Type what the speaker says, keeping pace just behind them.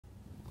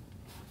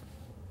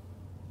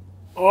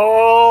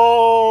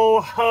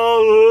Oh,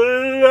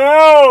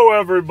 hello,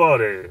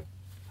 everybody.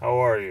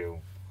 How are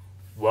you?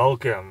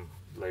 Welcome,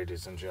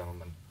 ladies and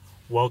gentlemen.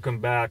 Welcome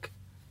back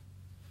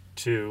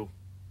to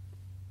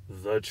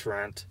the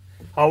Trent.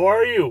 How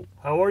are you?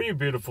 How are you,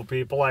 beautiful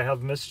people? I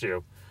have missed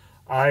you.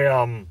 I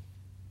don't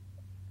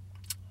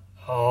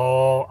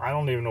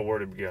even know where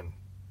to begin.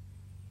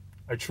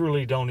 I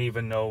truly don't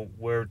even know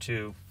where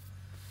to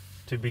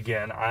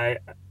begin. I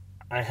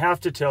have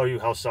to tell you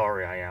how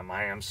sorry I am.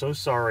 I am so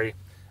sorry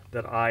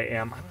that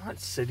I'm not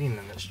sitting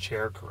in this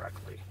chair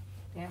correctly.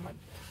 Damn it.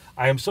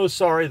 I am so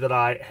sorry that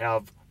I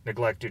have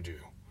neglected you.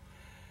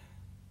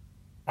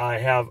 I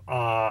have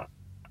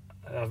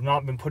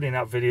not been putting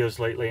out videos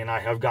lately, and I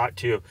have got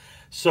to.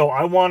 So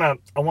I wanna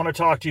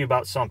talk to you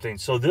about something.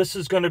 So this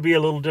is going to be a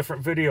little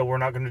different video. We're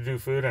not going to do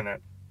food in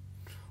it.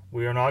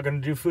 We are not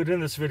going to do food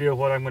in this video.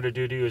 What I'm going to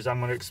do to you is I'm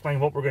going to explain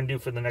what we're going to do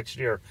for the next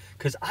year,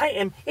 because I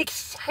am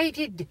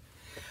excited.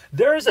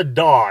 There is a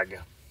dog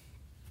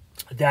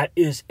that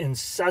is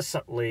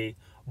incessantly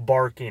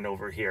barking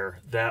over here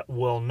that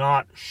will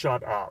not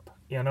shut up.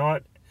 You know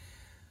what?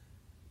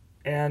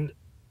 And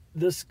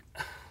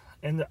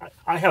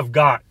I have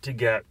got to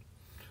get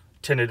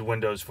tinted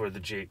windows for the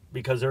Jeep,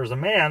 because there's a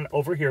man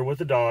over here with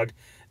a dog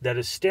that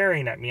is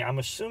staring at me. I'm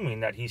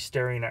assuming that he's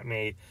staring at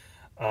me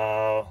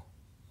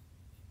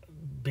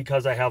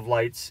because I have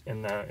lights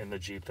in the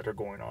Jeep that are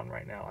going on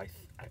right now.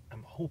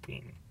 I'm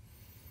hoping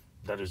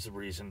that is the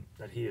reason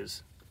that he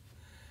is.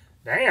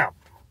 Damn.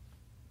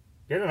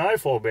 Get an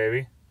eyeful,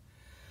 baby.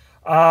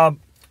 But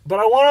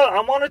I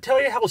want to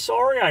tell you how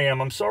sorry I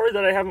am. I'm sorry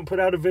that I haven't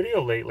put out a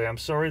video lately. I'm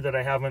sorry that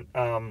I haven't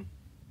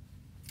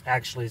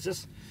actually,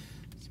 let's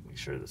make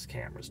sure this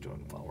camera's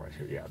doing well right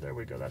here. Yeah, there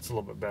we go. That's a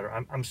little bit better.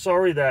 I'm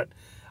sorry that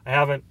I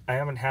haven't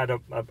had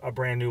a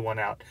brand new one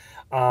out.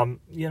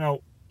 You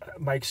know,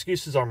 my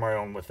excuses are my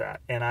own with that,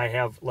 and I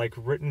have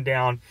written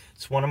down.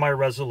 It's one of my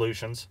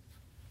resolutions.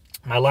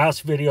 My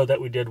last video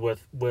that we did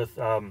with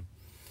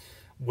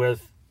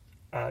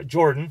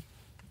Jordan,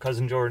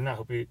 cousin Jordan. I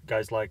hope you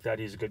guys like that.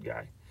 He's a good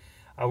guy.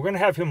 We're gonna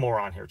have him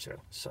more on here too.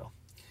 So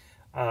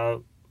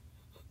that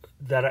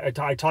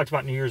I talked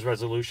about New Year's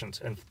resolutions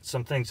and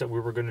some things that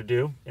we were going to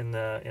do in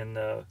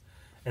the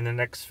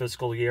next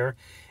fiscal year,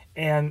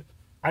 and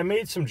I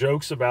made some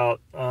jokes about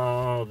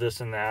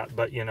this and that,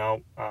 but you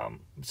know,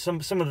 some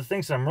of the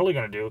things that I'm really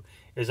going to do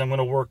is I'm going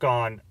to work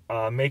on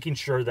making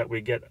sure that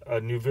we get a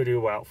new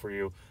video out for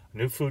you, a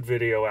new food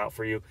video out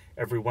for you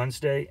every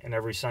Wednesday and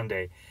every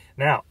Sunday.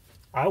 Now,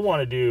 I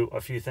want to do a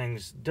few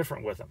things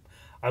different with them.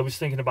 I was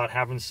thinking about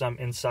having some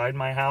inside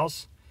my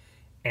house,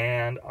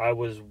 and I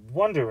was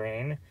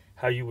wondering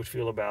how you would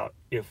feel about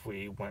if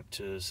we went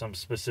to some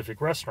specific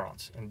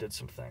restaurants and did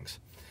some things.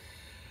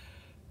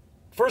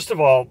 First of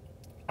all,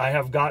 I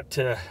have got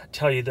to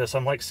tell you this.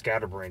 I'm like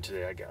scatterbrained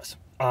today, I guess.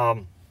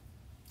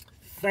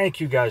 Thank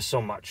you guys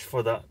so much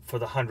for the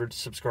 100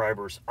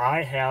 subscribers.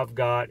 I have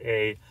got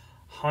a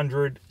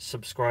 100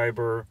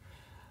 subscriber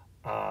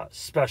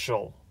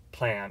special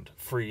planned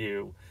for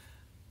you,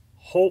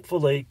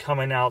 hopefully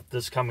coming out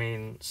this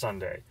coming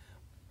Sunday.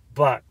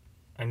 But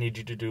I need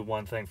you to do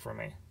one thing for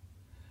me.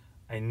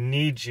 I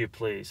need you,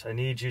 please. I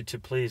need you to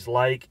please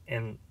like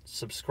and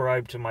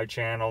subscribe to my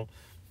channel,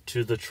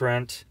 to the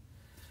Trent.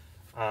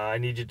 I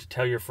need you to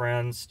tell your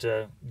friends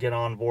to get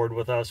on board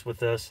with us with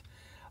this,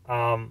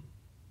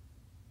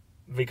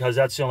 because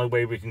that's the only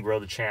way we can grow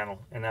the channel,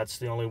 and that's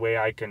the only way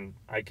I can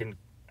kind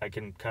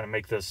of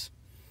make this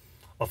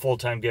a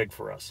full-time gig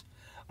for us.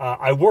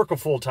 I work a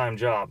full-time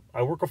job.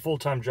 I work a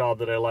full-time job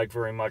that I like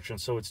very much, and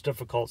so it's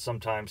difficult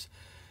sometimes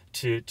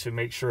to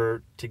make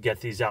sure to get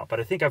these out. But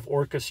I think I've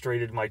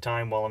orchestrated my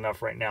time well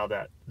enough right now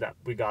that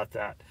we got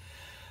that.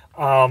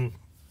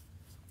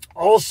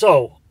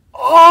 Also,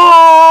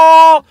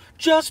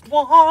 just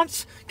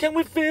once, can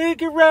we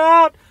figure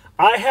out?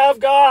 I have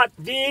got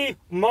the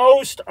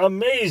most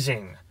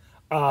amazing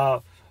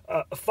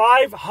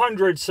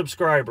 500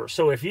 subscribers.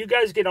 So if you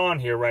guys get on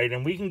here, right,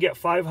 and we can get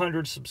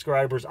 500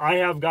 subscribers, I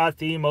have got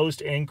the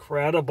most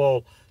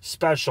incredible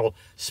special,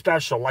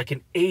 like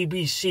an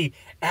ABC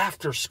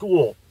after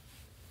school.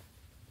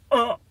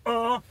 Pump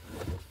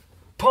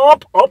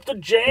up the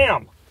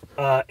jam.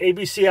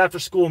 ABC After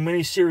School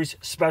miniseries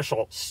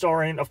special,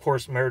 starring, of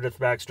course, Meredith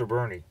Baxter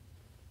Birney.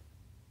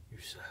 You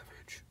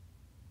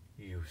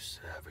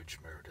savage,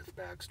 Meredith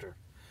Baxter.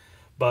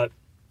 But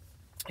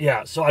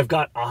yeah, so I've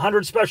got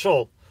 100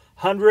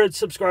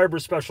 subscriber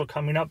special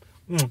coming up.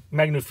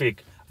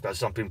 Magnifique. I've got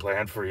something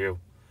planned for you.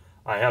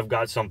 I have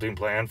got something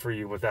planned for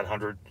you with that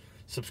 100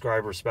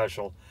 subscriber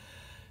special,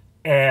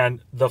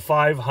 and the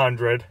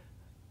 500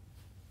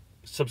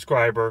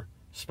 subscriber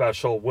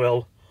special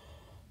will.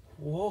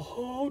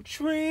 Whoa,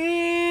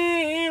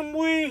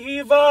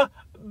 Dreamweaver,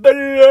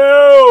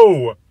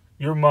 blow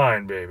your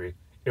mind, baby.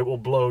 It will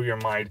blow your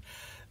mind.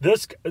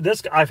 This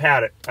I've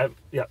had it.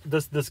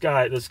 This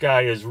guy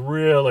is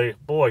really,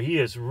 boy, he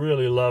is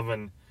really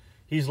loving.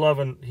 He's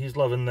loving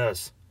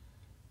this.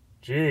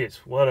 Jeez,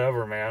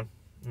 whatever, man.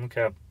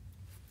 Okay.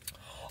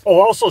 Oh,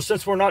 also,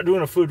 since we're not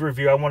doing a food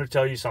review, I want to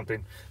tell you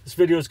something. This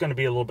video is going to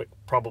be a little bit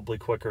probably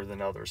quicker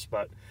than others,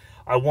 but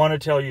I want to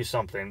tell you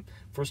something.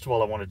 First of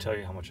all, I want to tell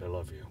you how much I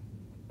love you,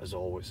 as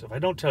always. If I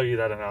don't tell you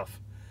that enough,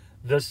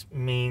 this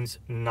means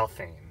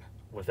nothing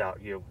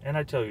without you. And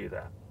I tell you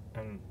that,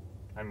 and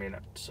I mean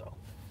it, so.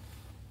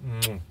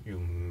 You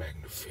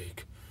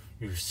magnifique,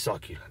 you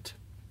succulent.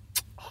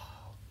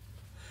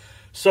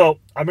 So,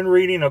 I've been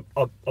reading a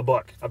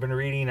book. I've been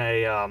reading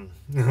I've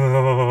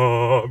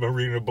been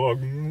reading a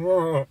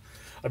book.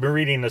 I've been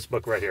reading this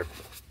book right here.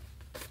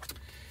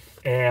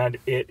 And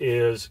it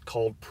is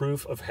called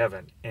Proof of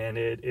Heaven. And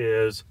it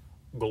is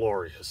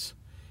glorious.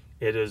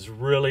 It is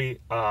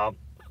really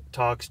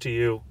talks to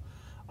you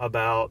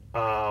about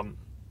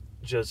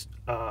just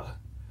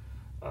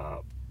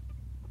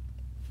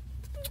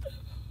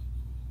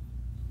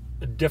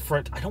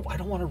different, I don't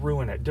want to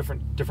ruin it,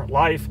 different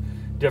life,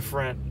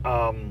 different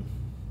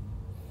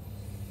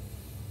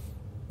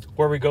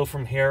where we go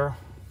from here,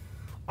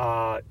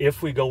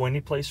 if we go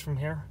any place from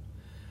here,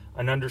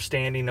 an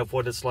understanding of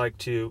what it's like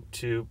to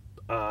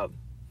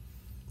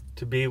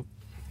be,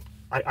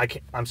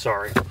 I'm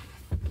sorry.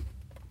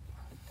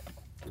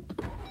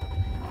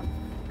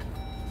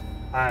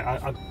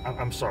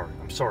 I'm sorry.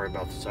 I'm sorry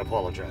about this. I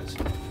apologize.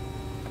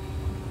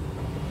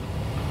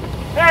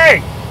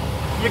 Hey!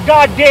 You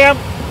goddamn...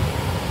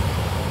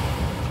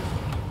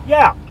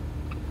 Yeah.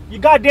 You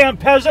goddamn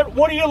peasant.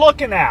 What are you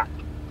looking at?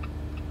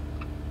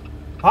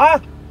 Huh?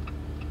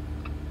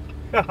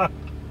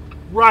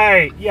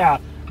 Right. Yeah.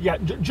 Yeah.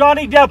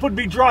 Johnny Depp would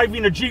be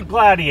driving a Jeep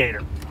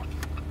Gladiator.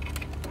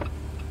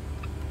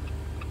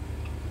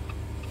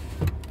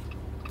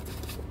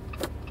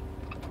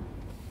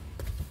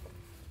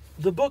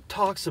 The book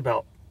talks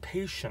about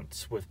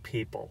patience with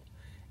people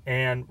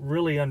and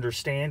really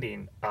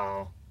understanding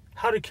how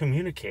to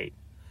communicate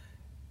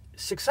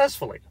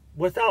successfully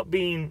without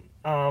being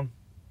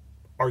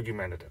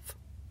argumentative.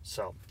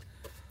 So,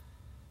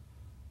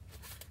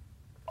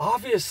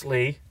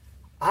 obviously,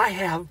 I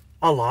have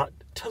a lot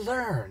to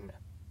learn.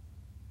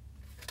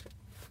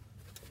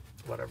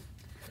 Whatever.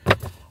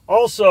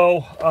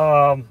 Also,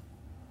 I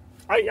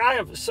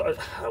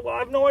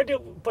have no idea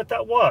what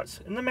that was,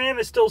 and the man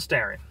is still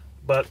staring.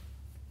 But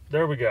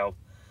there we go.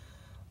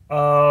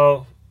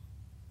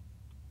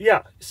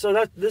 Yeah. So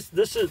that this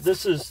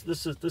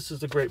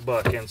is a great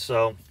book, and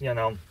so you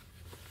know,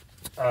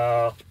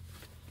 I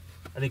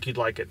think you'd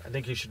like it. I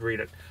think you should read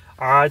it.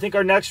 I think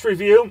our next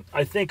review,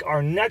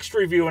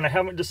 and I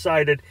haven't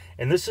decided,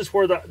 and this is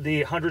where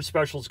the 100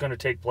 special is going to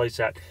take place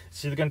at.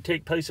 It's either going to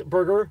take place at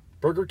Burger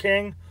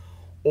King,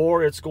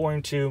 or it's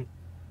going to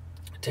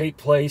take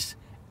place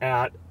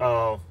at,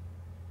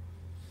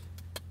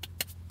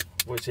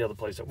 what's the other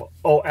place? At, where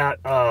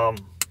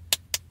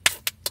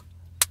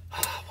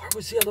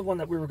was the other one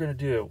that we were going to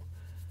do?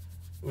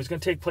 It was going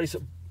to take place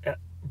at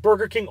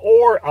Burger King,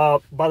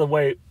 or, by the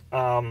way,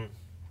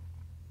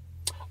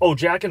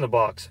 Jack in the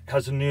Box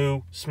has a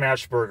new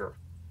smash burger,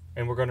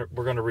 and we're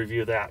gonna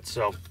review that.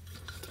 So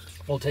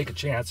we'll take a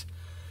chance.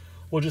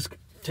 We'll just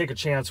take a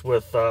chance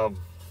with doing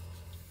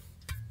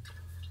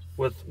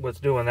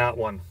that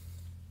one.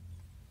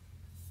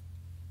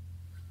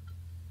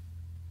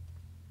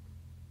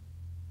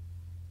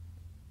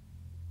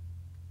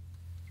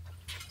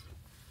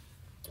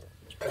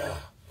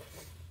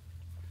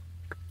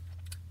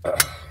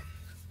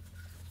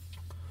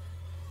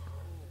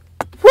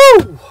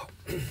 Woo!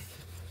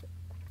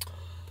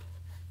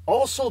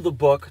 Also, the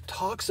book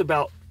talks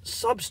about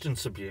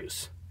substance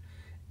abuse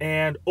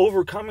and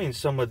overcoming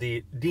some of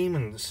the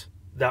demons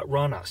that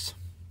run us.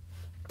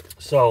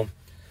 So,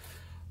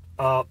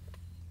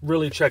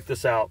 really check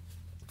this out.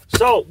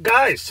 So,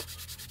 guys,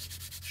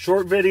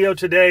 short video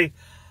today.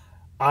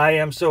 I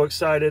am so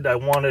excited. I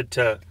wanted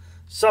to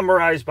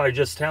summarize by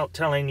just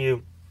telling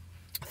you,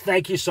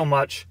 thank you so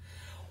much.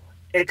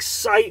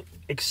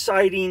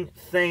 Exciting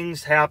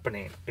things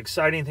happening.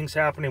 Exciting things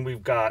happening.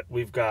 We've got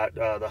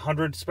the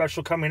 100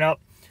 special coming up.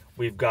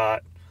 We've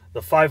got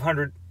the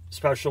 500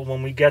 special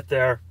when we get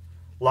there.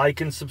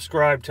 Like and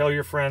subscribe. Tell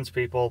your friends,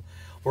 people.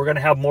 We're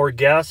gonna have more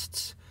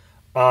guests.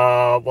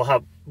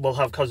 We'll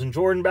have Cousin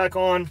Jordan back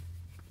on.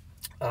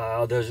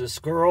 There's this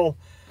girl.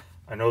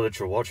 I know that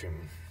you're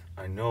watching.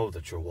 I know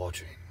that you're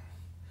watching.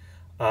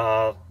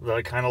 That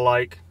I kind of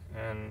like,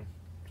 and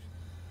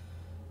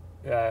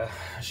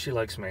she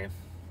likes me.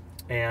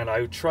 And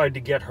I tried to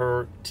get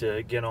her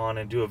to get on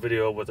and do a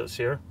video with us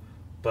here,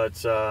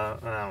 but I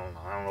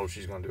don't know if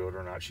she's going to do it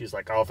or not. She's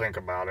like, I'll think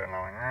about it, and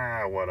I'm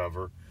like,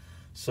 whatever.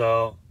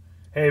 So,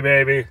 hey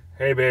baby,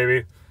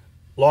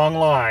 long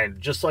line,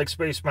 just like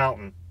Space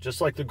Mountain, just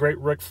like the great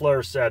Ric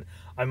Flair said,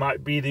 I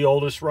might be the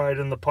oldest ride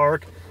in the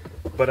park,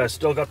 but I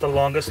still got the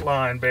longest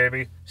line,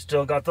 baby.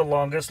 Still got the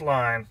longest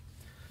line.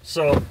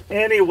 So,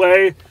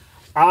 anyway,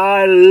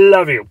 I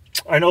love you.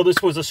 I know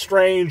this was a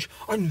strange,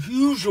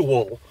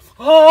 unusual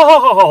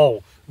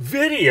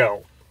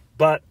video,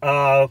 but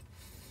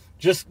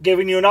just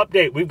giving you an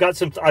update.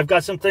 I've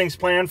got some things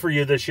planned for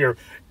you this year.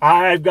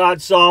 I've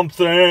got some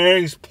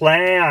things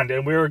planned,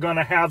 and we're going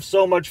to have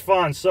so much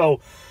fun. So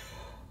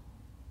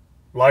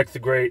like the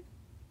great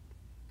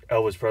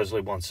Elvis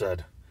Presley once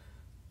said,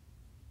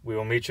 we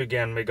will meet you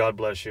again. May God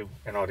bless you.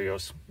 And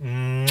adios.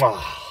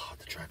 Mwah.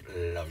 The Trent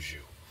loves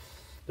you.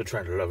 The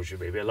Trent loves you,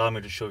 baby. Allow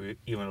me to show you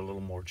even a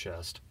little more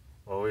chest.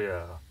 Oh,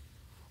 yeah.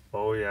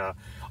 Oh, yeah.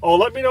 Oh,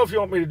 let me know if you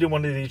want me to do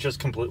one of these just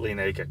completely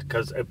naked.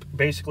 Because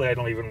basically I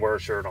don't even wear a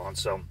shirt on.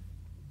 So,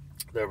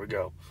 there we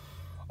go.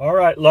 All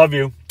right. Love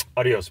you.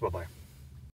 Adios. Bye-bye.